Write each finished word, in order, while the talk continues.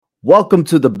Welcome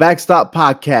to the Backstop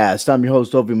Podcast. I'm your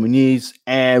host, Ovi Muniz,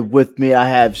 and with me I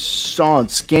have Sean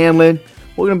Scanlon.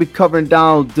 We're going to be covering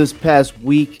down this past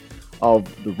week of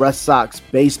the Red Sox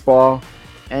baseball,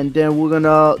 and then we're going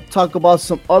to talk about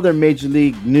some other Major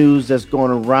League news that's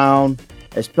going around,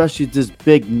 especially this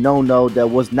big no-no that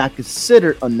was not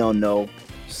considered a no-no,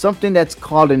 something that's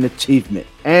called an achievement.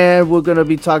 And we're going to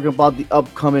be talking about the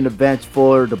upcoming events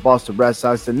for the Boston Red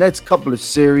Sox, the next couple of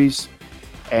series,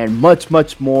 and much,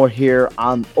 much more here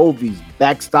on Ovi's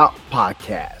Backstop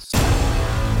Podcast.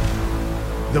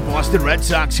 The Boston Red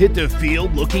Sox hit the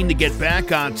field looking to get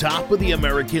back on top of the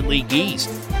American League East.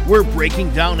 We're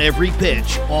breaking down every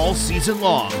pitch all season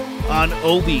long on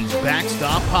Ovi's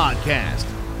Backstop Podcast,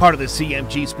 part of the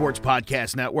CMG Sports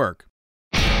Podcast Network.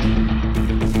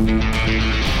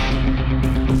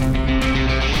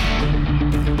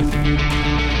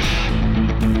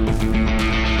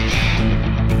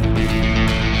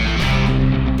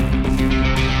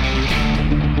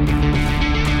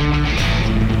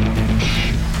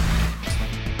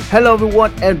 Hello,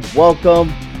 everyone, and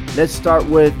welcome. Let's start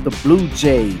with the Blue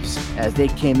Jays as they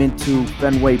came into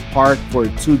Fenway Park for a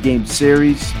two-game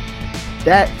series.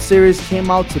 That series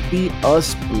came out to be a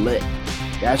split.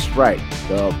 That's right.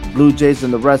 The Blue Jays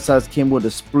and the Red Sox came with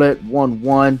a split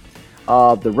 1-1.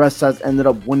 The Red Sox ended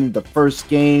up winning the first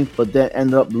game, but then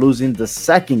ended up losing the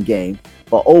second game.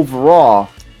 But overall,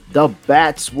 the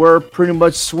bats were pretty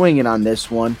much swinging on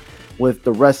this one, with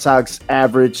the Red Sox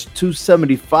average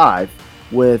 275.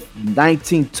 With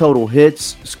 19 total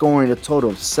hits, scoring a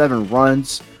total of 7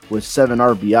 runs with 7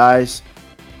 RBIs.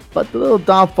 But the little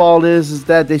downfall is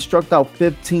that they struck out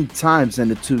 15 times in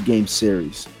the two-game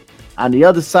series. On the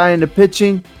other side in the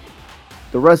pitching,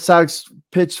 the Red Sox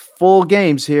pitched full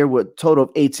games here with a total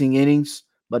of 18 innings,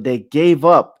 but they gave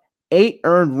up 8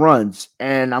 earned runs.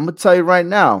 And I'm going to tell you right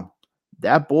now,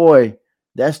 that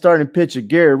starting pitcher,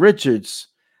 Garrett Richards,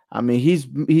 I mean, he's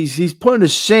putting a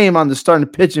shame on the starting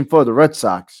pitching for the Red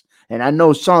Sox. And I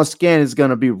know Sean Scan is going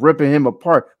to be ripping him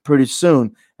apart pretty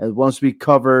soon, as once we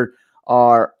cover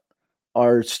our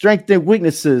strengths and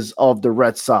weaknesses of the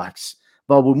Red Sox.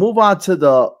 But we'll move on to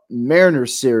the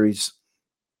Mariners series.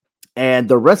 And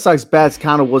the Red Sox bats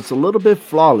kind of was a little bit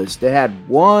flawless. They had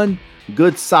one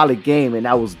good solid game, and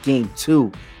that was game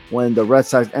 2, when the Red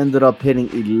Sox ended up hitting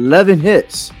 11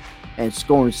 hits and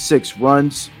scoring 6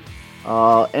 runs.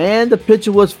 And the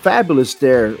pitcher was fabulous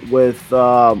there with,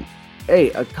 man,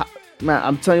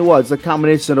 I'm telling you what, it's a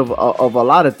combination of a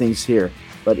lot of things here.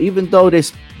 But even though they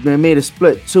made a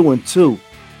split 2-2,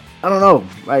 I don't know.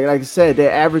 Like I said,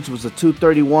 their average was a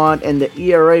 2.31, and the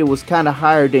ERA was kind of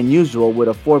higher than usual with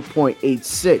a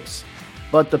 4.86.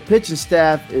 But the pitching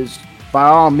staff is, by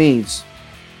all means,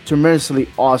 tremendously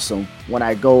awesome when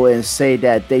I go and say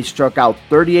that they struck out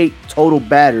 38 total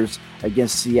batters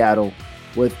against Seattle,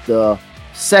 with the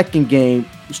second game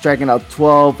striking out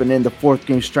 12 and then the fourth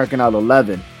game striking out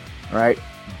 11, right?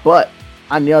 But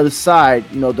on the other side,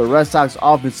 the Red Sox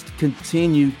offense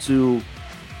continued to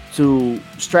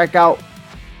strike out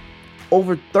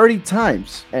over 30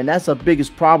 times, and that's the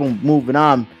biggest problem moving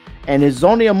on. And it's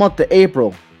only a month of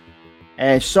April.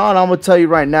 And Sean, I'm going to tell you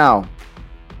right now,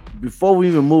 before we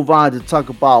even move on to talk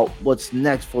about what's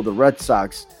next for the Red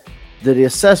Sox, the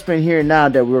assessment here now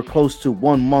that we're close to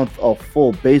 1 month of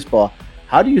full baseball,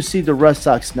 how do you see the Red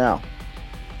Sox now?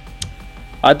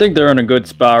 I think they're in a good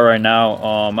spot right now.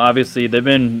 Obviously, they've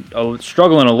been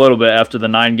struggling a little bit after the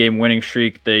 9-game winning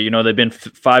streak. They've been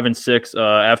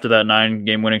 5-6 after that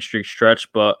 9-game winning streak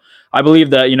stretch. But I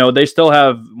believe that they still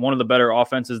have one of the better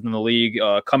offenses in the league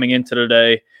coming into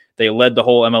today. They led the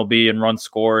whole MLB in runs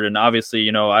scored, and obviously,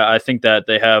 I think that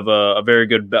they have a very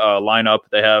good lineup.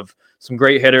 They have some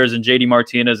great hitters in JD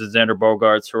Martinez and Xander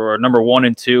Bogaerts, who are number 1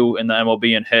 and 2 in the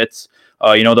MLB in hits.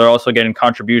 They're also getting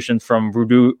contributions from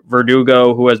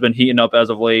Verdugo, who has been heating up as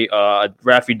of late.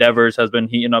 Rafi Devers has been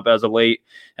heating up as of late.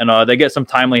 And they get some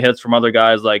timely hits from other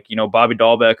guys like, Bobby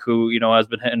Dahlbeck, who, has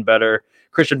been hitting better.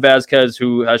 Christian Vasquez,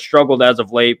 who has struggled as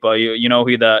of late, but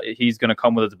he's going to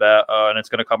come with his bat, and it's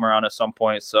going to come around at some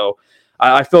point. So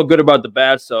I feel good about the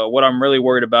bats. What I'm really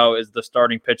worried about is the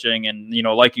starting pitching. And,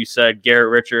 like you said,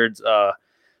 Garrett Richards,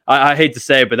 I hate to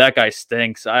say it, but that guy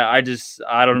stinks. I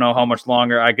don't know how much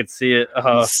longer I could see it.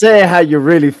 Say how you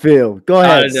really feel. Go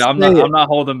ahead. I'm not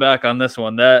holding back on this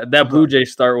one. That Blue Jay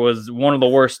start was one of the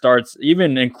worst starts,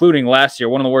 even including last year.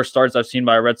 One of the worst starts I've seen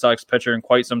by a Red Sox pitcher in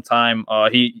quite some time.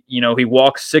 He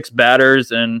walked 6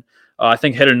 batters and I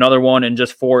think hit another one in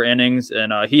just 4 innings,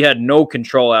 and he had no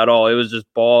control at all. It was just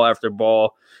ball after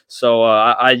ball. So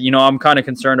I'm kind of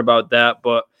concerned about that,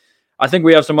 but I think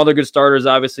we have some other good starters,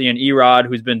 obviously, in Erod,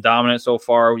 who's been dominant so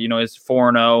far. You know, he's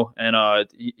 4-0, and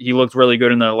he looked really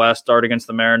good in the last start against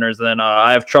the Mariners. Then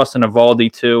I have trust in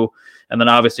Evaldi, too. And then,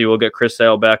 obviously, we'll get Chris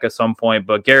Sale back at some point.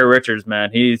 But Garrett Richards, man,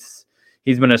 he's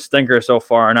been a stinker so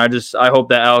far. And I hope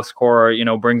that Alex Cora, you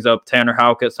know, brings up Tanner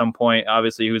Houck at some point,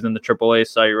 obviously, who's in the AAA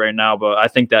site right now. But I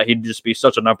think that he'd just be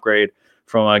such an upgrade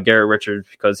from Garrett Richards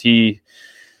because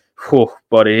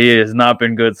buddy, he has not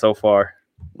been good so far.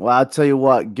 Well, I'll tell you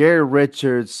what, Gary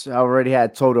Richards already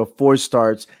had a total of 4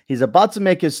 starts. He's about to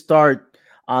make his start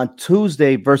on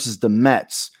Tuesday versus the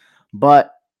Mets.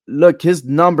 But look, his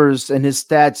numbers and his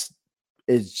stats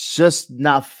is just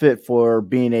not fit for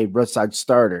being a Red Sox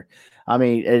starter. I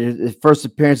mean, his first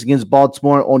appearance against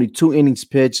Baltimore, only 2 innings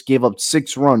pitched, gave up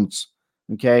 6 runs,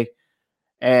 okay?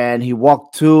 And he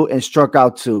walked 2 and struck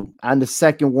out 2. On the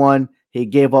second one, he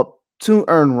gave up 2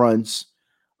 earned runs,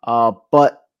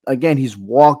 but again, he's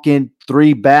walking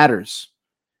 3 batters.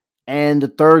 And the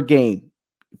third game,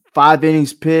 5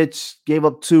 innings pitched, gave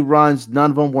up 2 runs. None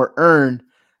of them were earned.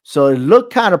 So it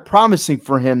looked kind of promising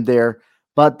for him there.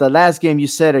 But the last game you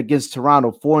said against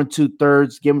Toronto, 4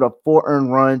 2/3, giving up 4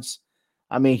 earned runs.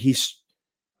 I mean,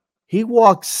 he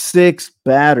walked 6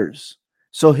 batters.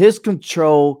 So his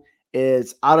control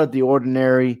is out of the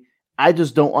ordinary. I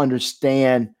just don't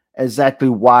understand exactly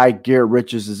why Garrett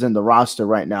Richards is in the roster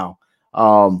right now.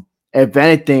 If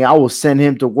anything, I will send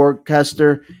him to work,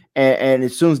 Kester, and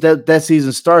as soon as that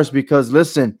season starts, because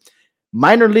listen,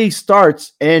 minor league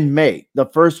starts in May, the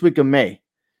first week of May,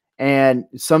 and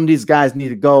some of these guys need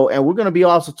to go. And we're going to be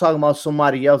also talking about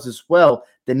somebody else as well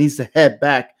that needs to head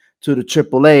back to the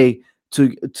AAA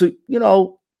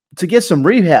to get some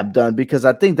rehab done, because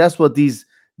I think that's what these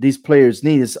players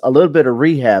need, is a little bit of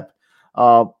rehab,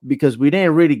 because we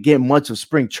didn't really get much of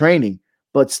spring training,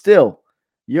 but still.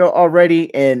 You're already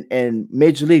in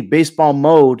Major League Baseball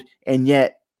mode, and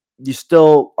yet you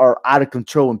still are out of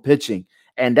control in pitching.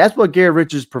 And that's what Garrett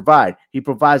Richards provides. He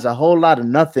provides a whole lot of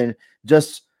nothing,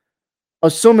 just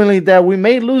assumingly that we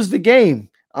may lose the game.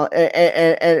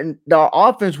 And the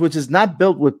offense, which is not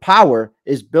built with power,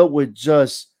 is built with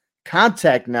just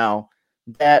contact now,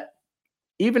 that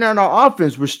even on our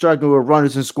offense, we're struggling with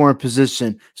runners in scoring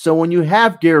position. So when you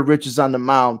have Garrett Richards on the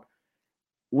mound,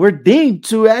 we're deemed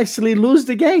to actually lose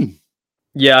the game.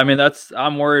 Yeah, I mean,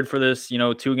 I'm worried for this,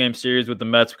 2-game series with the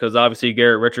Mets, because obviously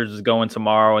Garrett Richards is going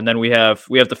tomorrow, and then we have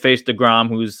to face DeGrom,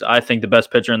 who's I think the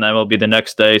best pitcher in the MLB the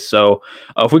next day. So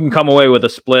if we can come away with a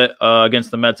split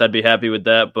against the Mets, I'd be happy with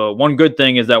that. But one good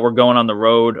thing is that we're going on the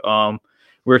road.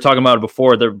 We were talking about it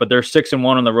before, but they're 6-1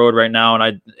 on the road right now,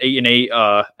 and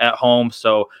 8-8 at home.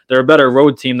 So they're a better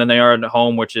road team than they are at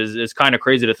home, which is kind of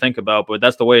crazy to think about. But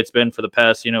that's the way it's been for the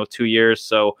past 2 years.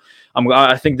 So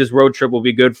I think this road trip will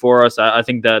be good for us. I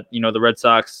think that the Red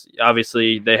Sox,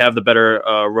 obviously they have the better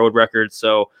road record.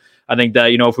 So I think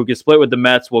that if we could split with the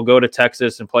Mets, we'll go to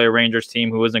Texas and play a Rangers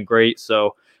team who isn't great.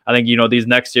 So I think, these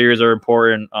next series are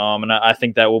important, and I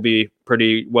think that will be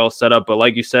pretty well set up. But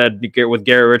like you said, with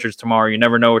Garrett Richards tomorrow, you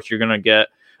never know what you're going to get.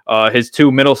 His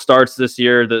 2 middle starts this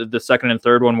year, the second and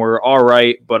third one were all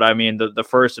right. But, I mean, the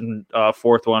first and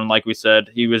fourth one, like we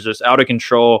said, he was just out of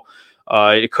control.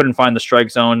 He couldn't find the strike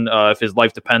zone if his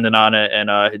life depended on it. And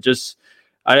it's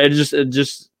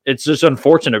just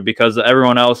unfortunate, because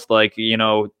everyone else,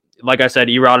 like I said,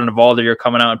 Erod and Evaldi are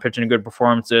coming out and pitching good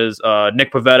performances.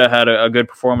 Nick Pivetta had a good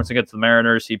performance against the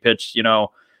Mariners. He pitched, he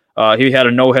had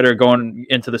a no-hitter going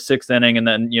into the 6th inning, and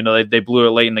then, they blew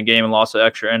it late in the game and lost the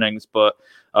extra innings. But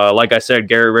like I said,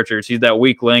 Garrett Richards, he's that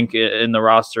weak link in the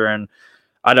roster, and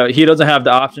he doesn't have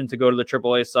the option to go to the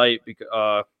AAA site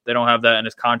because they don't have that in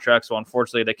his contract. So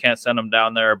unfortunately, they can't send him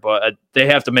down there. But they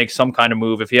have to make some kind of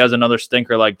move. If he has another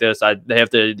stinker like this, they have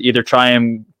to either try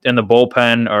him in the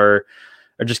bullpen or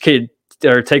just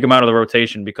take him out of the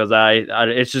rotation, because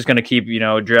it's just going to keep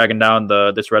dragging down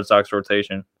this Red Sox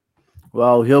rotation.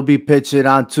 Well, he'll be pitching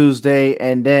on Tuesday,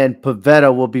 and then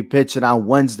Pivetta will be pitching on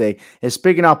Wednesday. And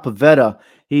speaking of Pivetta,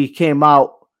 he came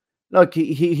out. Look,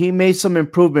 he made some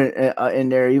improvement in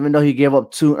there, even though he gave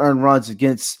up 2 earned runs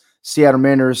against Seattle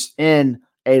Mariners in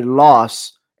a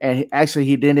loss. And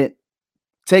he didn't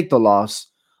take the loss.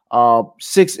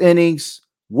 6 innings,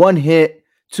 1 hit,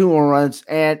 2 earned runs.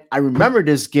 And I remember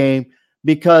this game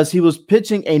because he was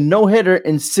pitching a no-hitter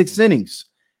in 6 innings.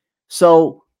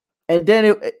 So, and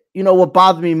then, what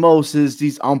bothered me most is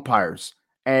these umpires,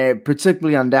 and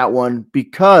particularly on that one,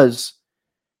 because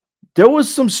there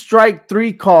was some strike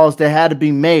 3 calls that had to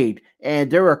be made. And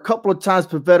there were a couple of times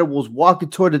Pivetta was walking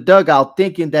toward the dugout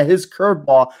thinking that his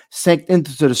curveball sank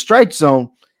into the strike zone.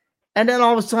 And then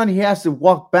all of a sudden he has to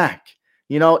walk back.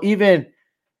 Even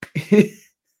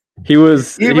Even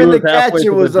the halfway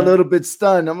catcher to was a the little bit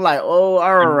stunned. I'm like, oh,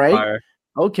 all right, fire.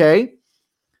 okay.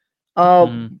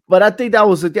 But I think that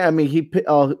was again. I mean,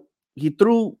 he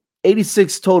threw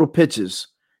 86 total pitches.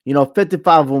 55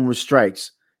 of them were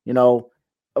strikes.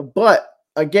 But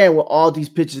again, with all these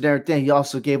pitches and everything, he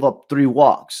also gave up 3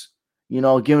 walks.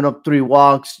 Giving up 3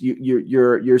 walks,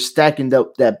 you're stacking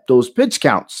those pitch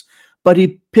counts. But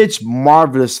he pitched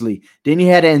marvelously. Then he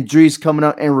had Andriese coming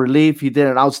up in relief. He did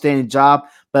an outstanding job.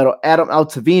 But Adam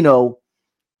Altavino,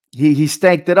 he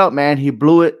stanked it up, man. He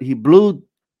blew it. He blew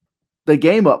the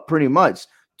game up pretty much.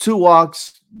 2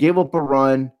 walks, gave up a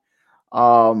run.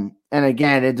 And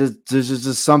again, this is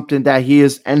just something that he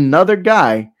is another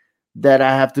guy that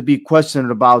I have to be questioned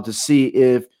about to see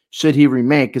if should he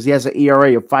remain, because he has an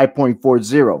ERA of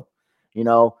 5.40.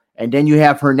 And then you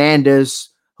have Hernandez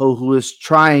who is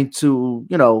trying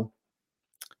to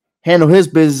handle his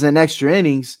business in extra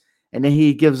innings, and then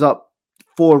he gives up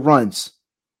 4 runs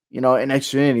in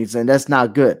extra innings, and that's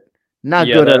not good. Not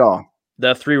good at all.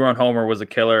 That 3-run homer was a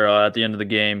killer at the end of the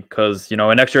game because,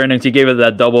 in extra innings, he gave it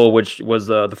that double, which was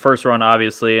the first run,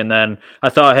 obviously. And then I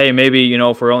thought, hey, maybe,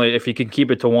 if he can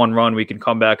keep it to 1 run, we can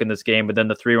come back in this game. But then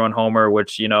the 3-run homer,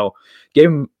 which,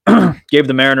 gave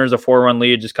the Mariners a 4-run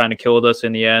lead, just kind of killed us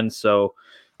in the end. So,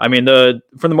 I mean,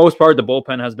 for the most part, the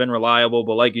bullpen has been reliable.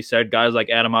 But like you said, guys like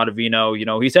Adam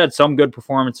Ottavino, he's had some good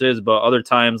performances, but other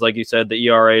times, like you said, the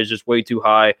ERA is just way too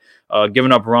high,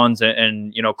 giving up runs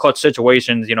and clutch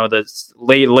situations, the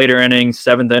later innings,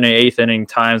 7th inning, 8th inning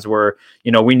times where,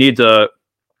 we need to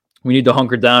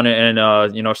hunker down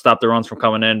and stop the runs from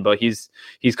coming in. But he's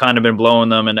kind of been blowing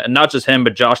them, and not just him,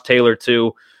 but Josh Taylor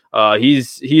too.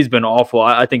 He's been awful.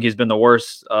 I think he's been the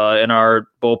worst in our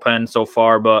bullpen so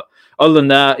far. But other than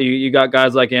that, you got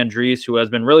guys like Andriese, who has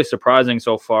been really surprising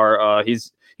so far.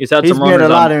 He's had some runners. Made a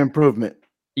lot of improvement.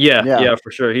 Yeah, for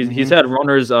sure. He's had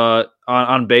runners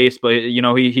on base, but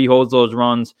he holds those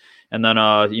runs. And then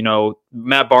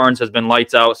Matt Barnes has been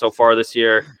lights out so far this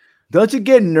year. Don't you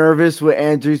get nervous with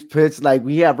Andriese pitch? Like,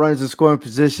 we have runners in scoring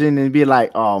position and be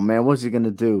like, oh man, what's he gonna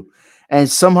do? And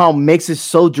somehow makes it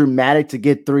so dramatic to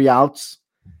get 3 outs.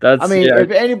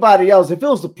 If anybody else, if it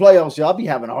was the playoffs, y'all be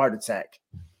having a heart attack.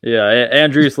 Yeah,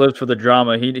 Andriese lives for the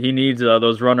drama. He needs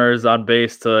those runners on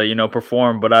base to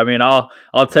perform. But I mean, I'll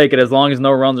take it as long as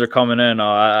no runs are coming in.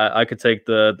 I could take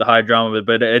the high drama of it,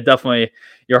 but it definitely,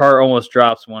 your heart almost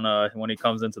drops when he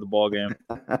comes into the ball game.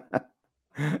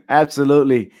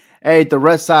 Absolutely. Hey, the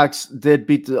Red Sox did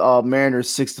beat the Mariners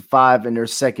 6-5 in their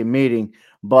second meeting,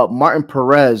 but Martin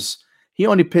Perez, he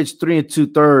only pitched 3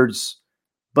 2/3,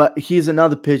 but he's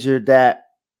another pitcher that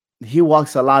he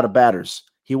walks a lot of batters.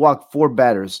 He walked 4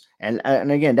 batters. And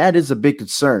again, that is a big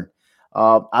concern.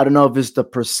 I don't know if it's the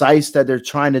precise that they're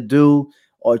trying to do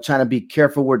or trying to be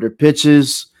careful with their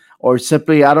pitches, or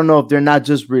simply, I don't know if they're not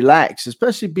just relaxed,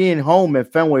 especially being home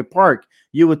at Fenway Park.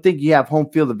 You would think you have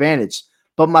home field advantage.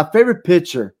 But my favorite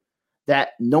pitcher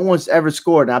that no one's ever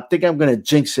scored, and I think I'm going to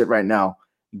jinx it right now,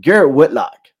 Garrett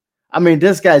Whitlock. I mean,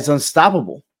 this guy's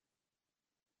unstoppable.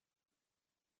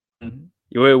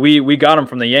 We got him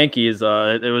from the Yankees. It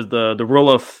was the Rule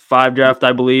of 5 draft,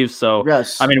 I believe. So,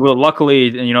 yes. I mean, luckily,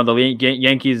 the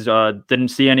Yankees didn't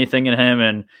see anything in him,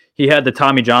 and he had the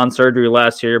Tommy John surgery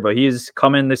last year, but he's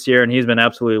come in this year and he's been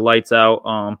absolutely lights out.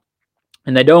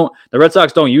 And the Red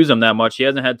Sox don't use him that much. He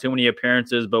hasn't had too many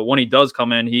appearances, but when he does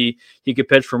come in, he could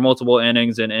pitch for multiple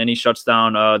innings and he shuts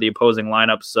down the opposing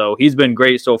lineup. So he's been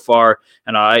great so far,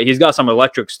 and he's got some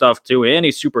electric stuff too, and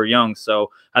he's super young.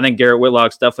 So I think Garrett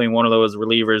Whitlock's definitely one of those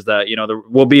relievers that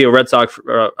will be a Red Sox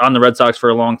on the Red Sox for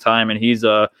a long time, and he's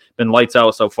been lights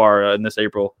out so far in this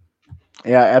April.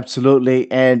 Yeah,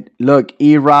 absolutely. And look,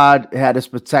 Erod had a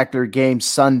spectacular game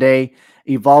Sunday.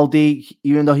 Eovaldi,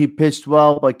 even though he pitched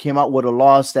well, but came out with a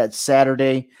loss that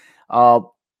Saturday.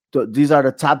 These are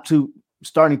the top 2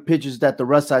 starting pitchers that the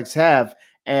Red Sox have,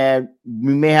 and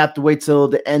we may have to wait till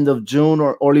the end of June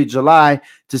or early July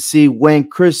to see when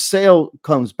Chris Sale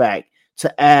comes back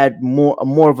to add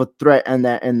more of a threat in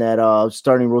that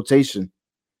starting rotation.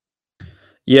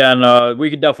 Yeah, and we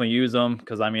could definitely use them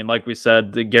because, I mean, like we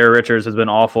said, Gary Richards has been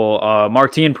awful.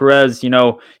 Martin Perez, he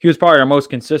was probably our most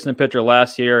consistent pitcher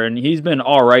last year, and he's been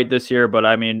all right this year. But,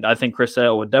 I mean, I think Chris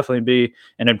Sale would definitely be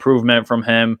an improvement from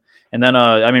him. And then,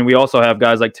 we also have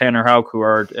guys like Tanner Houck who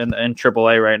are in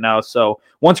AAA right now. So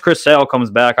once Chris Sale comes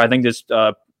back, I think this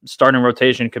starting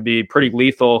rotation could be pretty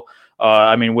lethal.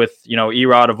 With,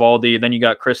 Erod, Eovaldi, then you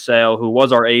got Chris Sale, who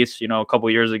was our ace, a couple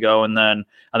years ago. And then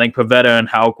I think Pivetta and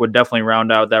Houck would definitely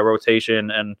round out that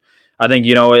rotation. And I think,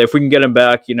 if we can get him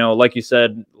back, like you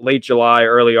said, late July,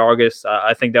 early August,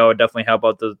 I think that would definitely help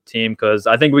out the team because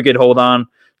I think we could hold on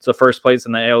to first place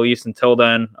in the AL East until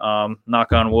then.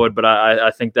 Knock on wood, but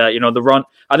I think that the run.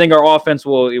 I think our offense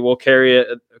will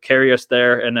carry us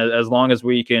there, and as long as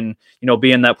we can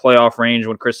be in that playoff range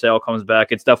when Chris Sale comes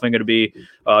back, it's definitely going to be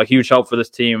a huge help for this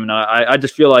team. And I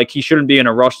just feel like he shouldn't be in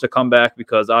a rush to come back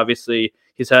because obviously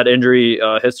he's had injury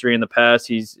history in the past.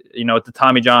 He's at the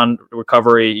Tommy John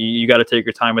recovery, you got to take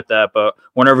your time with that. But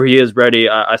whenever he is ready,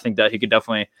 I think that he could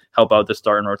definitely help out the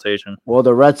starting rotation. Well,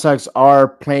 the Red Sox are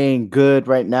playing good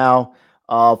right now.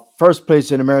 First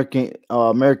place in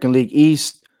American League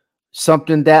East,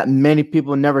 something that many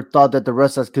people never thought that the Red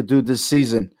Sox could do this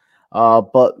season.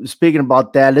 But speaking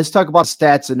about that, let's talk about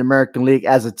stats in the American League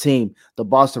as a team. The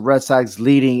Boston Red Sox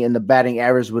leading in the batting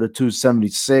average with a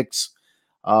 276.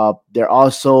 They're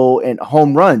also in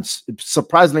home runs.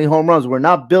 Surprisingly, home runs. We're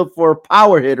not built for a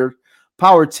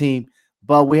power team,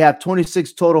 but we have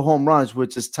 26 total home runs,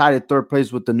 which is tied at third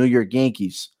place with the New York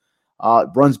Yankees.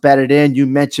 Runs batted in. You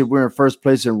mentioned we're in first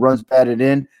place in runs batted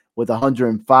in with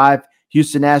 105.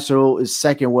 Houston Astros is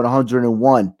second with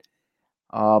 101.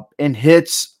 In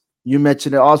hits, you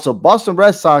mentioned it also. Boston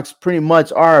Red Sox pretty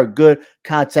much are good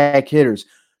contact hitters.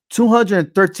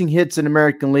 213 hits in the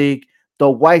American League. The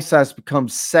White Sox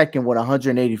becomes second with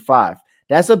 185.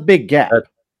 That's a big gap.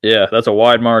 That's a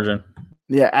wide margin.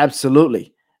 Yeah,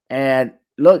 absolutely. And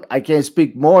look, I can't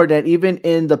speak more that even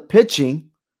in the pitching,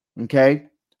 okay,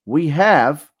 we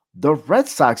have the Red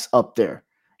Sox up there.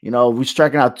 We're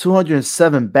striking out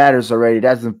 207 batters already.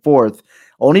 That's in fourth.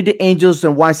 Only the Angels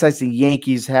and White Sox and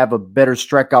Yankees have a better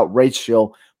strikeout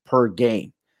ratio per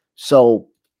game. So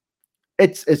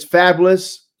it's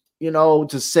fabulous,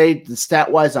 to say the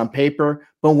stat-wise on paper.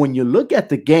 But when you look at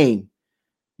the game,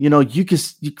 you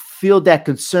feel that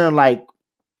concern like,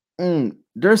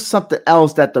 there's something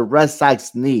else that the Red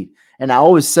Sox need. And I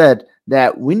always said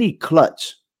that we need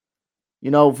clutch.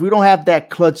 If we don't have that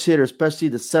clutch hitter, especially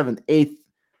the 7th, 8th,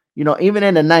 even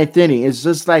in the 9th inning, it's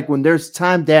just like when there's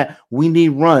time that we need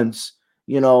runs,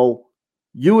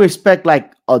 you expect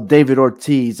like a David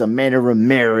Ortiz, a Manny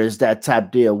Ramirez, that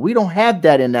type deal. We don't have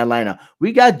that in that lineup.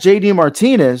 We got JD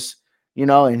Martinez,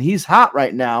 and he's hot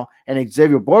right now, and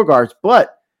Xavier Bogaerts.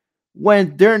 But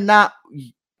when they're not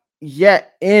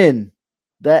yet in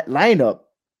that lineup,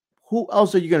 who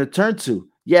else are you going to turn to?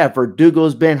 Yeah,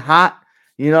 Verdugo's been hot,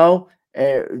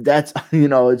 that's,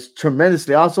 it's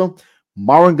tremendously awesome.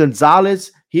 Marwin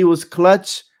Gonzalez, he was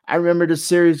clutch. I remember the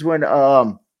series when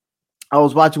I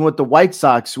was watching with the White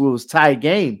Sox, who was tie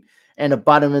game, and the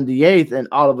bottom in the 8th, and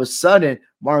all of a sudden,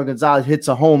 Marwin Gonzalez hits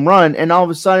a home run, and all of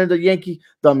a sudden,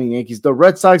 the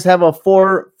Red Sox have a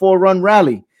four-run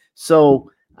rally.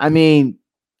 So, I mean,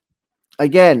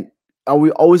 again, are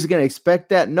we always going to expect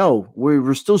that? No,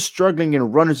 we're still struggling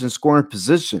in runners and scoring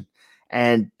position,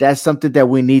 and that's something that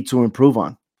we need to improve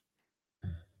on.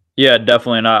 Yeah,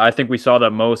 definitely. And I think we saw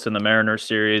that most in the Mariners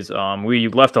series. We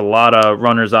left a lot of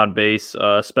runners on base,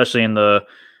 especially in the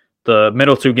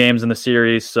middle 2 games in the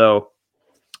series. So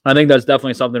I think that's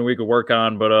definitely something we could work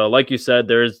on. But like you said,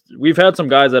 we've had some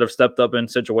guys that have stepped up in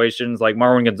situations like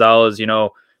Marwin Gonzalez.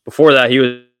 Before that, he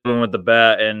was doing with the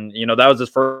bat, and that was his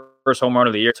first home run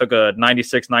of the year. Took a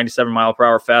 96, 97 mile per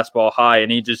hour fastball high,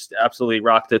 and he just absolutely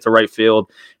rocked it to right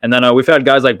field. And then we've had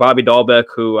guys like Bobby Dahlbeck,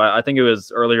 who I think it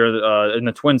was earlier in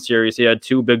the Twin series, he had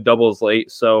 2 big doubles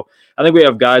late. So I think we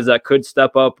have guys that could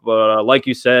step up. But like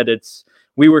you said,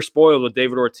 we were spoiled with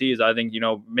David Ortiz. I think,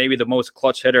 maybe the most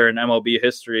clutch hitter in MLB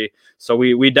history. So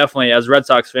we definitely, as Red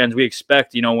Sox fans, we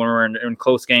expect, when we're in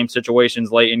close game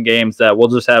situations late in games, that we'll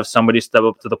just have somebody step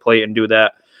up to the plate and do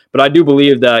that. But I do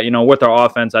believe that, with our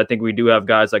offense, I think we do have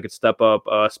guys that could step up,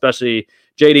 especially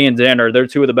JD and Xander. They're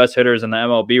 2 of the best hitters in the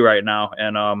MLB right now.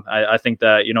 And I think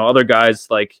that, other guys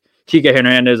like Kike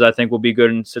Hernandez, I think will be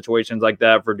good in situations like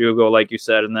that. Verdugo, like you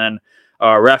said. And then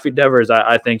Rafi Devers,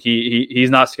 I think he's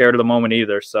not scared of the moment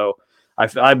either. So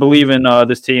I believe in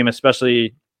this team,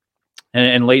 especially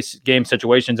in late game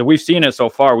situations. And we've seen it so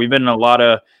far. We've been in a lot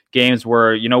of games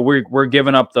where we're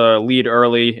giving up the lead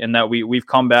early, and that we've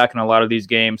come back in a lot of these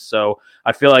games. So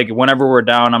I feel like whenever we're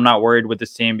down, I'm not worried with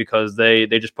this team because they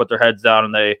just put their heads down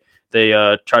and they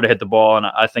try to hit the ball. And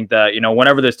I think that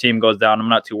whenever this team goes down, I'm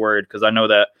not too worried because I know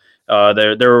that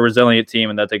they're a resilient team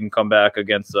and that they can come back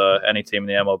against any team in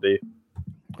the MLB.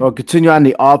 Well, continue on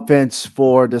the offense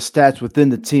for the stats within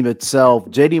the team itself.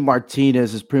 JD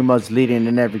Martinez is pretty much leading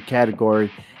in every category,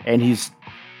 and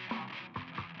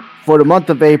for the month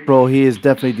of April, he is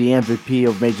definitely the MVP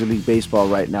of Major League Baseball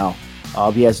right now.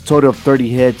 He has a total of 30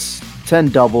 hits, 10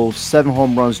 doubles, 7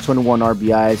 home runs, 21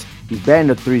 RBIs. He's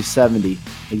batting a 370.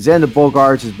 Xander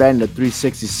Bogaerts is batting a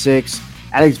 366.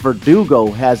 Alex Verdugo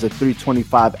has a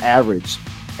 325 average.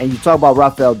 And you talk about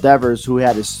Rafael Devers, who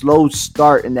had a slow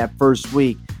start in that first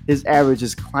week. His average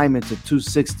is climbing to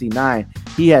 269.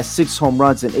 He has 6 home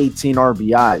runs and 18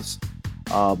 RBIs.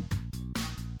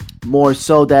 More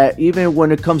so that even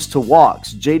when it comes to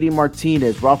walks, JD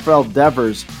Martinez, Rafael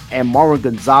Devers, and Marwin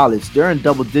Gonzalez, they're in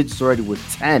double digits already with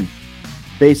 10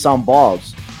 based on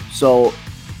balls. So,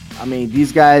 I mean,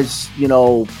 these guys,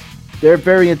 they're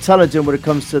very intelligent when it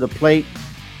comes to the plate.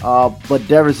 But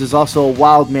Devers is also a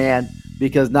wild man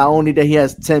because not only that he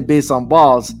has 10 base on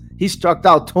balls, he struck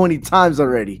out 20 times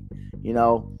already,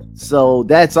 So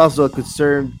that's also a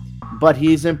concern, but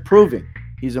he's improving.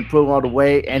 He's improving all the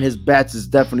way, and his bats is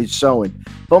definitely showing.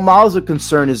 But my other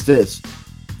concern is this.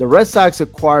 The Red Sox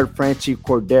acquired Franchy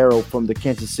Cordero from the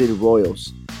Kansas City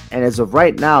Royals. And as of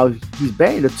right now, he's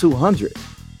batting to 200.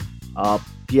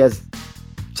 He has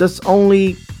just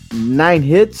only 9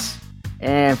 hits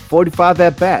and 45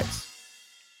 at-bats.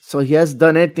 So he hasn't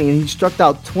done anything, and he struck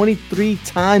out 23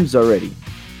 times already.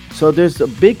 So there's a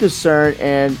big concern,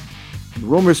 and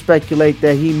rumors speculate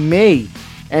that he may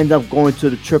end up going to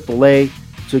the AAA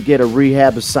to get a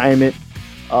rehab assignment,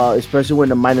 especially when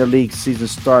the minor league season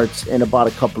starts in about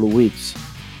a couple of weeks.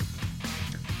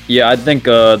 Yeah, I think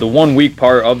the 1 weak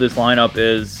part of this lineup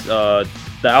is the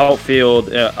outfield.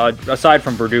 Aside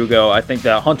from Verdugo, I think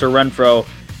that Hunter Renfroe,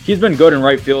 he's been good in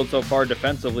right field so far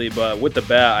defensively, but with the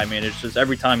bat, I mean, it's just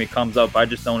every time he comes up, I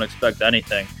just don't expect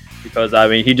anything because, I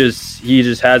mean, he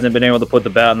just hasn't been able to put the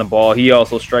bat on the ball. He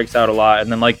also strikes out a lot.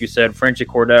 And then, like you said, Franchy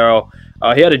Cordero,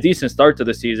 he had a decent start to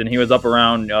the season. He was up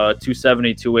around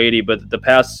 270, 280, but the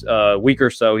past week or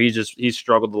so, he's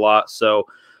struggled a lot. So,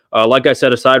 like I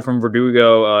said, aside from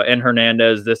Verdugo and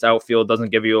Hernandez, this outfield doesn't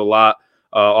give you a lot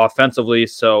offensively.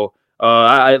 So,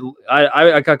 I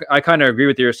kind of agree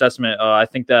with your assessment. I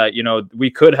think that, we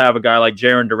could have a guy like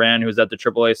Jarren Duran, who's at the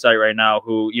AAA site right now,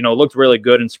 who, looked really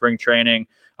good in spring training.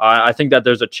 I think that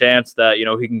there's a chance that,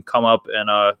 he can come up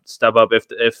and step up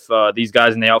if these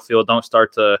guys in the outfield don't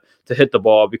start to hit the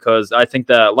ball, because I think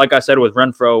that, like I said, with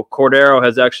Renfroe,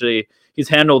 Cordero he's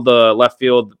handled the left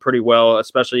field pretty well,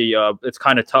 especially it's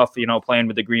kind of tough, playing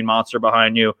with the green monster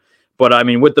behind you. But I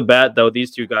mean, with the bat though, these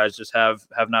two guys just have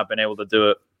not been able to do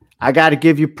it. I got to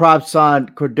give you props on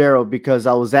Cordero because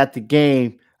I was at the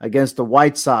game against the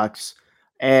White Sox,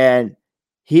 and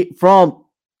he, from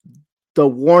the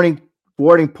warning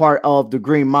part of the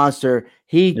green monster,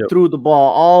 he threw the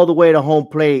ball all the way to home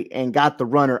plate and got the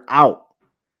runner out.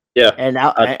 Yeah. And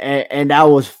that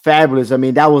was fabulous. I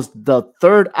mean, that was the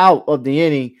 3rd out of the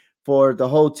inning for the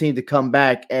whole team to come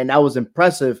back, and that was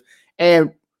impressive.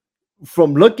 And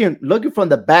from looking from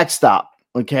the backstop,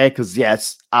 okay, because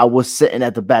yes, I was sitting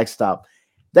at the backstop.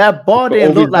 That ball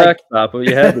didn't look like backstop,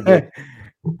 you had to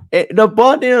do. The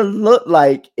ball didn't look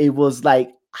like it was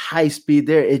like high speed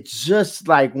there. It just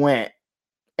went.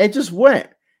 It just went.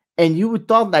 And you would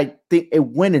thought it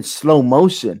went in slow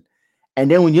motion. And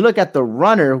then when you look at the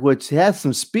runner, which has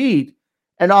some speed,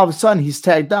 and all of a sudden he's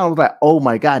tagged down, I was like, oh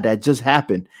my God, that just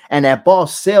happened. And that ball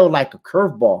sailed like a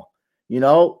curveball.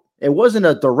 It wasn't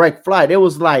a direct flight. It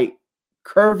was like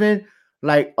curving,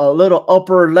 like a little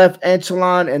upper left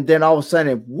echelon, and then all of a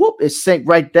sudden, whoop, it sank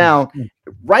right down,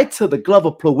 right to the glove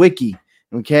of Plawecki.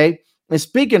 Okay. And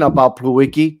speaking about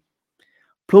Plawecki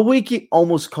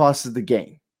almost cost us the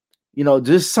game.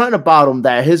 There's something about him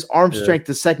that his arm strength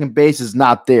to second base is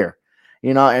not there.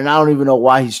 And I don't even know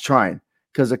why he's trying.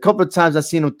 Because a couple of times I've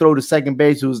seen him throw to second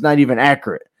base, it was not even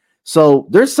accurate. So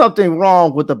there's something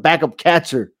wrong with the backup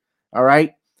catcher. All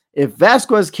right. If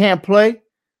Vasquez can't play,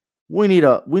 we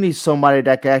need somebody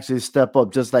that can actually step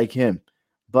up just like him.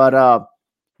 But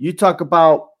you talk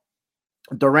about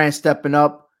Duran stepping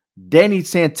up. Danny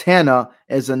Santana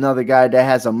is another guy that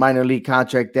has a minor league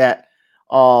contract that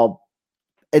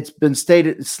it's been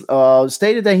stated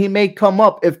that he may come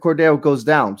up if Cordero goes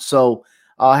down. So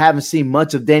I haven't seen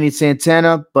much of Danny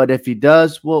Santana, but if he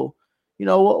does, we'll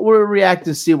react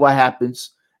and see what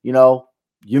happens. You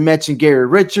mentioned Gary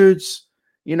Richards,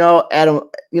 Adam,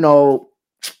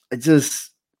 it's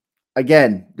just,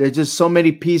 again, there's just so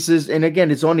many pieces. And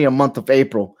again, it's only a month of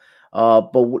April,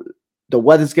 but the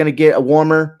weather's going to get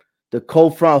warmer. The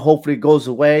cold front hopefully goes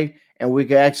away, and we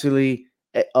can actually,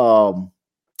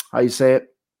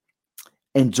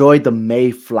 enjoy the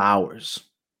May flowers.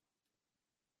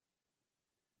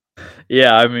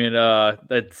 Yeah, I mean,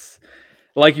 that's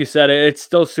like you said, it's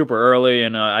still super early,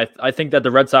 and I think that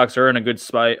the Red Sox are in a good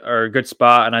spot,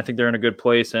 and I think they're in a good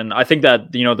place, and I think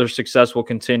that their success will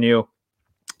continue.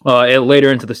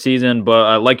 later into the season,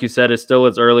 but like you said, it still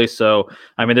is early. So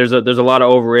I mean, there's a lot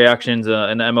of overreactions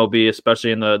in the MLB,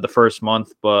 especially in the first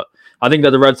month. But I think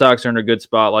that the Red Sox are in a good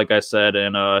spot, like I said,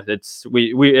 and it's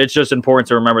just important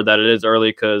to remember that it is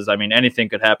early because I mean anything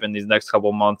could happen these next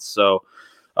couple months. So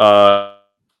that,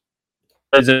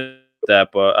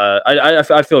 but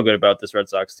I feel good about this Red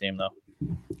Sox team though.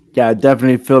 Yeah,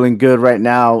 definitely feeling good right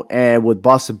now. And with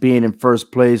Boston being in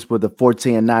first place with a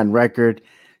 14-9 record,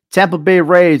 Tampa Bay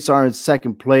Rays are in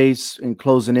second place and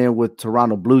closing in with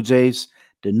Toronto Blue Jays.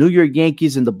 The New York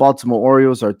Yankees and the Baltimore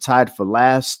Orioles are tied for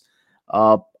last.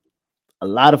 Uh, a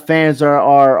lot of fans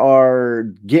are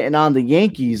getting on the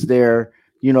Yankees there,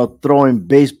 throwing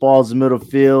baseballs in the middle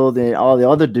field and all the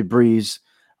other debris.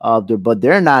 But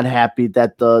they're not happy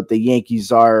that the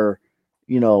Yankees are,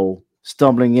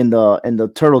 stumbling in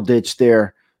the turtle ditch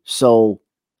there. So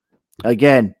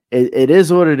again, it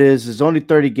is what it is. It's only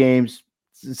 30 games.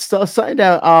 It's something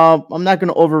that I'm not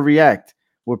going to overreact.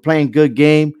 We're playing good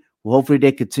game. Well, hopefully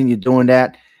they continue doing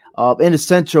that. In the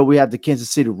Central, we have the Kansas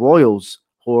City Royals,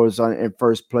 who is in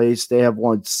first place. They have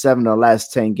won 7 of the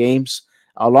last 10 games,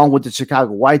 along with the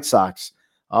Chicago White Sox.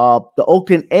 The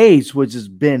Oakland A's, which has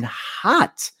been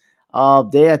hot.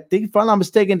 I think, if I'm not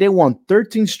mistaken, they won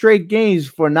 13 straight games.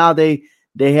 For now, they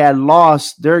had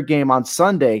lost their game on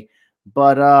Sunday,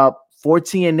 but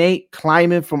 14-8,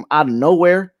 climbing from out of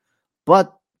nowhere.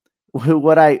 But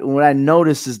what I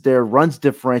noticed is their runs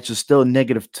differential is still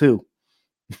 -2.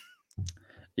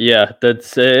 Yeah,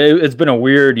 it's been a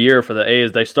weird year for the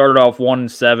A's. They started off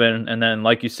 1-7, and then,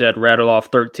 like you said, rattled off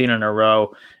 13 in a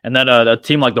row. And then a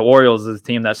team like the Orioles is a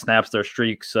team that snaps their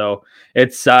streak. So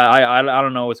it's I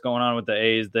don't know what's going on with the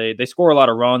A's. They score a lot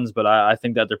of runs, but I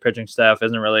think that their pitching staff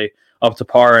isn't really up to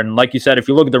par. And like you said, if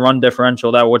you look at the run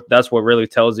differential, that's what really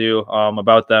tells you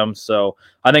about them. So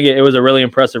I think it was a really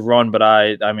impressive run, but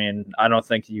I mean I don't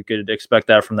think you could expect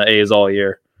that from the A's all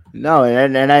year. No,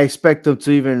 and I expect them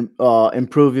to even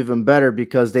improve even better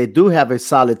because they do have a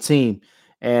solid team.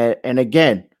 And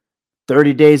again,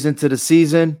 30 days into the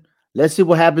season, let's see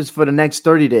what happens for the next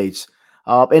 30 days.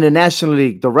 In the National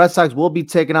League, the Red Sox will be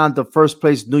taking on the first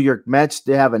place New York Mets.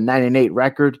 They have a 9-8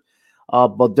 record,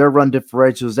 but their run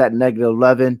differential is at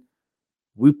 -11.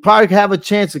 We probably have a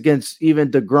chance against even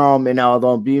DeGrom,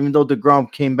 and even though DeGrom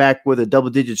came back with a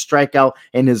double-digit strikeout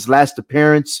in his last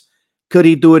appearance, could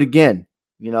he do it again?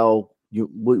 We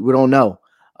don't know.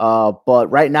 But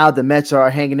right now, the Mets are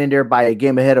hanging in there by a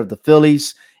game ahead of the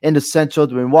Phillies. In the Central,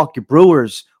 the Milwaukee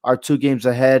Brewers are 2 games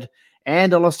ahead.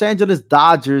 And the Los Angeles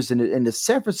Dodgers and the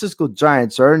San Francisco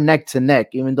Giants are neck to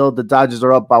neck, even though the Dodgers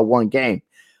are up by 1 game.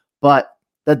 But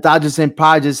the Dodgers and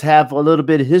Padres have a little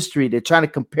bit of history. They're trying to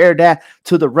compare that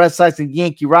to the Red Sox and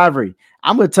Yankee rivalry.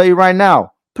 I'm going to tell you right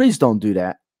now, please don't do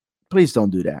that. Please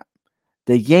don't do that.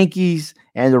 The Yankees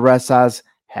and the Red Sox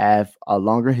have a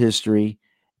longer history,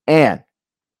 and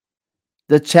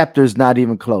the chapter is not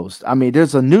even closed. I mean,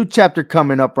 there's a new chapter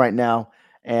coming up right now,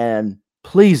 and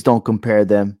please don't compare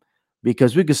them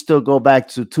because we could still go back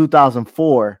to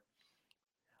 2004,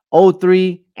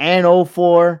 03, and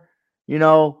 04,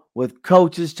 with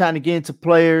coaches trying to get into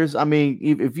players. I mean,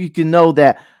 if you can know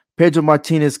that Pedro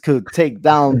Martinez could take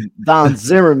down Don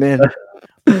Zimmerman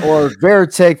or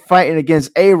Veritek fighting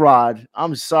against A-Rod,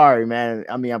 I'm sorry, man.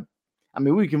 I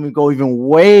mean, we can go even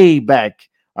way back,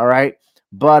 all right?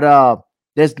 But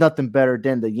there's nothing better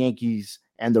than the Yankees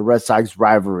and the Red Sox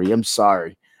rivalry. I'm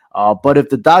sorry. But if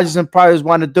the Dodgers and Padres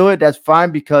want to do it, that's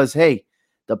fine because, hey,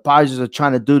 the Padres are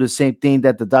trying to do the same thing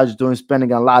that the Dodgers are doing,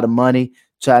 spending a lot of money,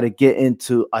 try to get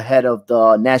into ahead of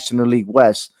the National League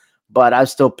West. But I'm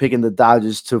still picking the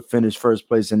Dodgers to finish first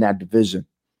place in that division.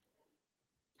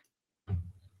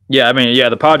 Yeah, I mean,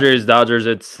 the Padres, Dodgers,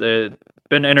 it's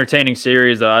been an entertaining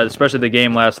series, especially the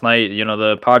game last night.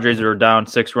 The Padres are down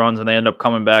 6 runs and they end up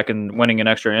coming back and winning in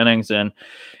extra innings. And,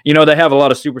 they have a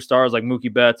lot of superstars like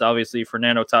Mookie Betts, obviously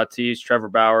Fernando Tatis, Trevor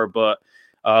Bauer. But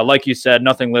like you said,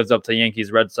 nothing lives up to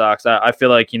Yankees, Red Sox. I feel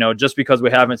like, just because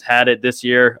we haven't had it this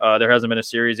year, there hasn't been a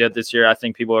series yet this year. I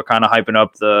think people are kind of hyping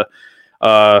up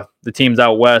the teams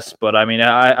out west. But, I mean,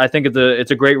 I think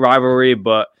it's a great rivalry,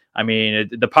 but I mean,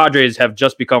 the Padres have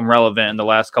just become relevant in the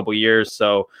last couple of years.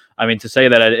 So, I mean, to say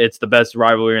that it's the best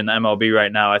rivalry in the MLB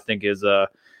right now, I think is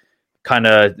kind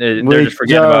of they're just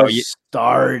forgetting about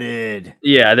started.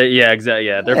 Yeah, exactly.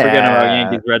 Yeah, they're forgetting about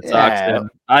Yankees, Red Sox. Yeah.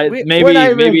 And we're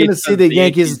not even going to see the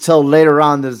Yankees until later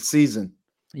on in the season.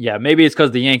 Yeah, maybe it's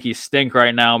because the Yankees stink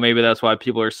right now. Maybe that's why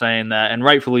people are saying that, and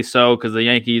rightfully so. Because the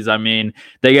Yankees, I mean,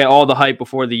 they get all the hype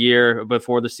before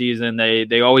the season.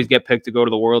 They always get picked to go to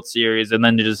the World Series, and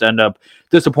then they just end up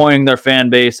disappointing their fan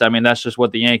base. I mean, that's just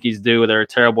what the Yankees do. They're a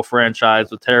terrible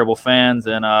franchise with terrible fans,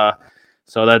 and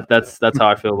so that's how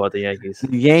I feel about the Yankees.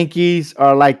 The Yankees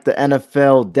are like the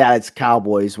NFL dad's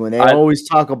Cowboys when they always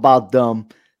talk about them.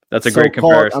 That's a great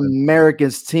comparison.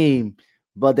 Americans team,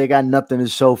 but they got nothing to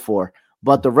show for.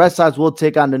 But the Red Sox will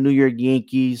take on the New York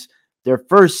Yankees. Their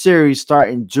first series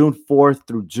starting June 4th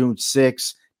through June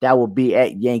 6th. That will be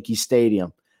at Yankee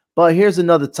Stadium. But here's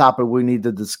another topic we need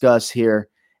to discuss here,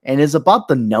 and it's about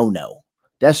the no-no.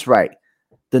 That's right.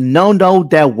 The no-no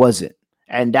that wasn't.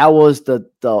 And that was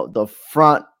the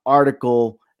front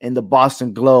article in the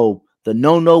Boston Globe. The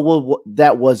no-no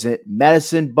that wasn't.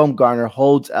 Madison Bumgarner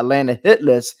holds Atlanta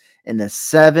hitless in a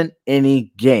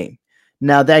 7-inning game.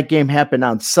 Now, that game happened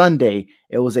on Sunday.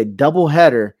 It was a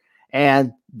doubleheader,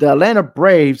 and the Atlanta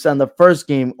Braves on the first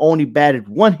game only batted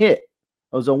one hit.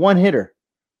 It was a one-hitter.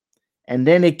 And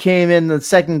then it came in the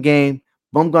second game.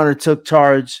 Bumgarner took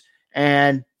charge,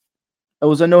 and it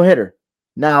was a no-hitter.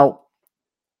 Now,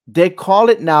 they call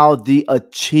it now the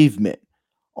achievement,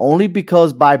 only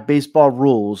because by baseball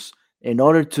rules, in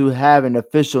order to have an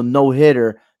official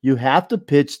no-hitter, you have to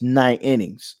pitch 9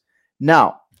 innings.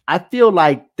 Now, I feel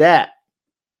like that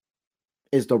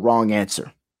is the wrong answer.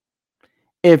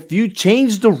 If you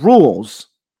change the rules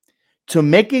to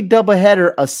make a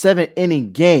doubleheader a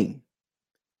 7-inning game,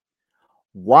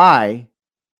 why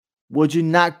would you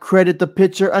not credit the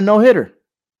pitcher a no-hitter?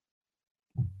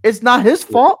 It's not his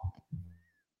fault.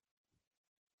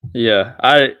 Yeah,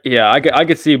 I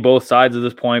could see both sides of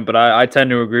this point, but I tend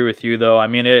to agree with you though. I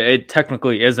mean, it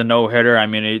technically is a no-hitter. I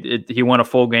mean, he won a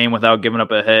full game without giving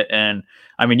up a hit, and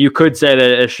I mean, you could say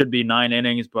that it should be 9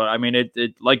 innings, but I mean,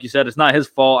 it like you said, it's not his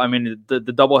fault. I mean, the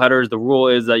doubleheaders, the rule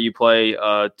is that you play 2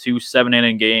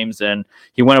 7-inning games, and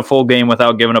he went a full game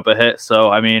without giving up a hit.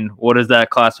 So, I mean, what does that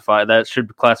classify? That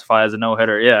should classify as a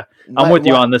no-hitter. Yeah, I'm with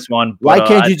you on this one. Why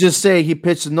can't you just say he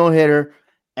pitched a no-hitter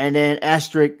and then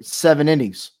asterisk 7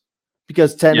 innings?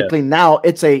 Because technically now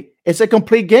it's a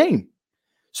complete game.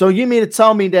 So you mean to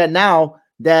tell me that now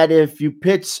that if you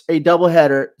pitch a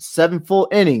doubleheader 7 full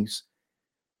innings,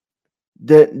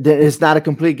 that it's not a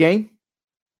complete game?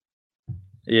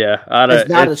 Yeah, it's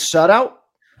not a shutout.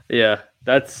 Yeah,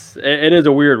 it is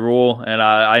a weird rule, and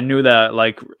I knew that.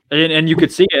 Like, and you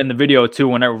could see it in the video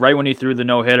too. Right when he threw the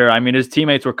no hitter, I mean, his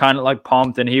teammates were kind of like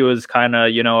pumped, and he was kind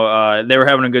of they were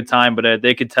having a good time, but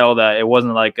they could tell that it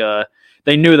wasn't like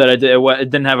they knew that it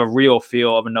didn't have a real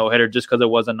feel of a no-hitter just because it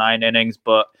wasn't 9 innings.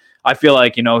 But I feel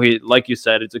like, he, like you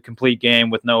said, it's a complete game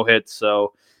with no hits,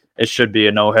 so it should be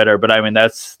a no-hitter. But I mean,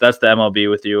 that's the MLB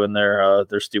with you and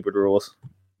their stupid rules.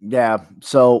 Yeah.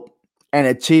 So an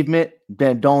achievement,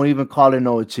 then don't even call it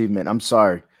no achievement. I'm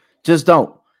sorry. Just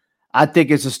don't. I think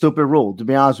it's a stupid rule, to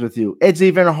be honest with you. It's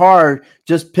even hard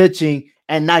just pitching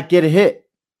and not get a hit.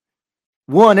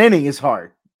 1 inning is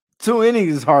hard. 2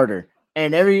 innings is harder.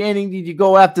 And every inning you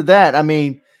go after that, I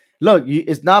mean, look,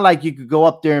 it's not like you could go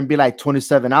up there and be like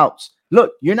 27 outs.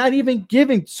 Look, you're not even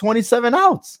giving 27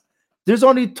 outs. There's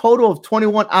only a total of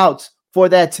 21 outs for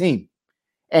that team.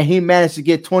 And he managed to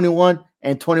get 21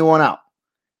 and 21 out.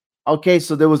 Okay,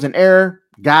 so there was an error.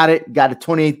 Got a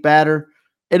 28th batter.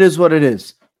 It is what it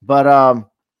is. But,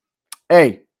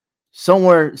 hey,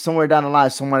 somewhere down the line,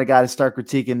 somebody got to start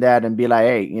critiquing that and be like,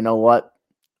 hey, you know what?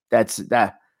 That's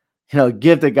that.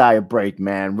 Give the guy a break,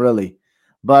 man, really.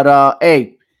 But,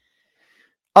 hey,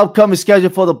 upcoming schedule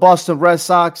for the Boston Red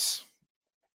Sox.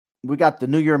 We got the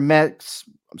New York Mets.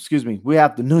 We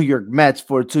have the New York Mets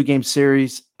for a 2-game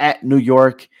series at New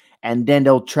York. And then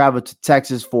they'll travel to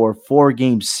Texas for a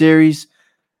 4-game series.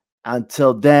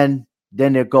 Until then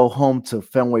they'll go home to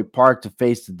Fenway Park to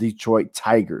face the Detroit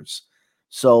Tigers.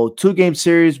 So 2-game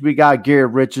series, we got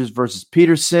Garrett Richards versus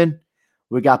Peterson.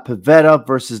 We got Pivetta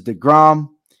versus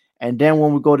DeGrom. And then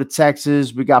when we go to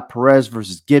Texas, we got Perez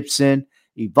versus Gibson.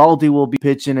 Evaldi will be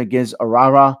pitching against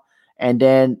Arara. And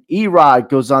then Erod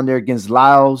goes on there against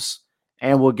Lyles.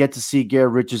 And we'll get to see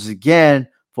Garrett Richards again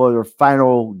for the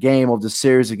final game of the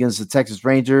series against the Texas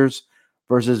Rangers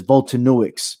versus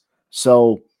Voltanuix.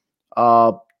 So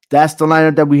that's the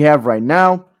lineup that we have right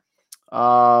now.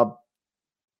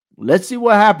 Let's see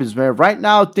what happens, man. Right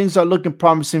now, things are looking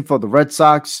promising for the Red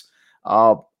Sox.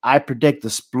 I predict the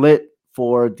split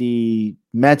for the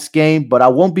Mets game, but I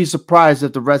won't be surprised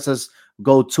if the Red Sox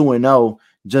go 2-0.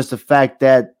 Just the fact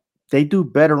that they do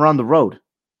better on the road.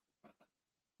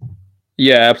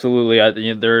 Yeah,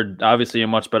 absolutely. They're obviously a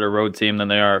much better road team than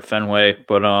they are at Fenway,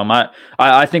 but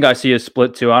I think I see a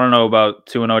split too. I don't know about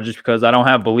 2-0 just because I don't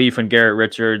have belief in Garrett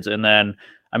Richards, and then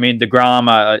I mean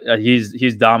DeGrom,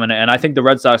 he's dominant, and I think the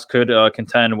Red Sox could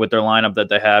contend with their lineup that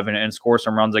they have and score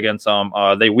some runs against them.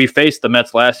 We faced the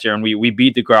Mets last year and we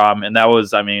beat DeGrom, and that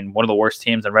was one of the worst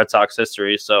teams in Red Sox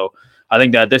history. So I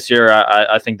think that this year,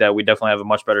 I think that we definitely have a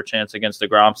much better chance against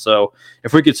DeGrom. So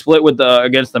if we could split with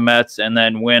against the Mets and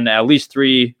then win at least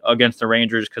 3 against the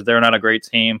Rangers, because they're not a great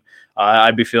team,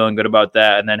 I'd be feeling good about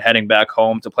that. And then heading back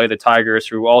home to play the Tigers,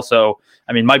 who also,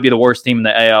 might be the worst team in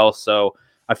the AL. So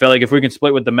I feel like if we can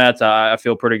split with the Mets, I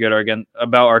feel pretty good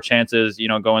about our chances,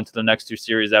 going to the next 2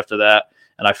 series after that.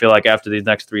 And I feel like after these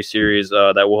next 3 series,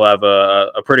 that we'll have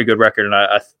a pretty good record. And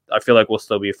I feel like we'll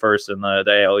still be first in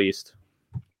the AL East.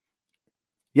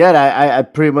 Yeah, I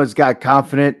pretty much got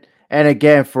confident. And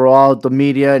again, for all the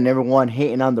media and everyone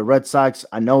hating on the Red Sox,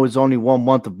 I know it's only 1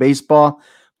 month of baseball,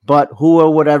 but who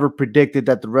would ever predicted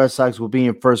that the Red Sox will be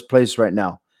in first place right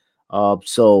now?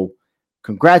 So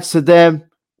congrats to them.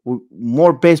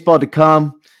 More baseball to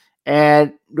come.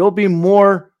 And there'll be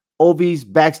more Ovi's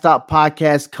Backstop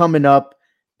podcast coming up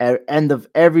at the end of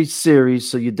every series.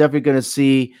 So you're definitely going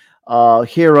to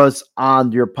hear us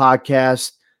on your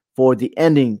podcast for the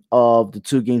ending of the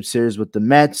 2-game series with the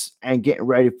Mets and getting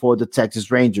ready for the Texas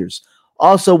Rangers.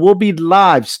 Also, we'll be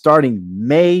live starting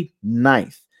May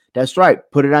 9th. That's right.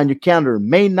 Put it on your calendar.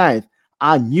 May 9th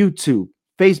on YouTube,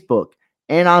 Facebook,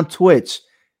 and on Twitch.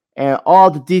 And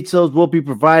all the details will be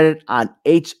provided on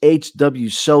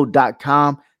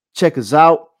hhwshow.com. Check us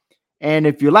out. And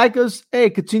if you like us,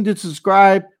 continue to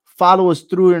subscribe. Follow us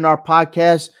through in our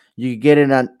podcast. You can get it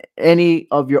on any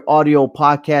of your audio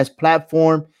podcast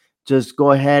platform. Just go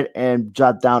ahead and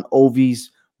jot down Ovi's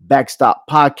Backstop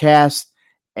podcast,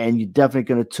 and you're definitely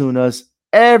going to tune us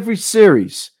every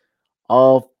series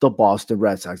of the Boston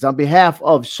Red Sox. On behalf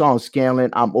of Sean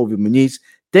Scanlon, I'm Ovi Muniz.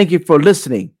 Thank you for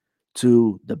listening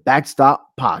to the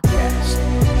Backstop podcast.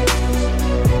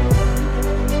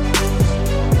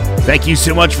 Thank you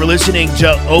so much for listening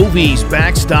to Ovi's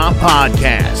Backstop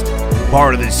podcast,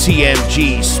 part of the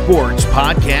CMG Sports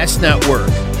Podcast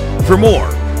Network. For more,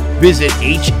 visit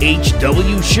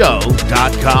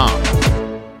hhwshow.com.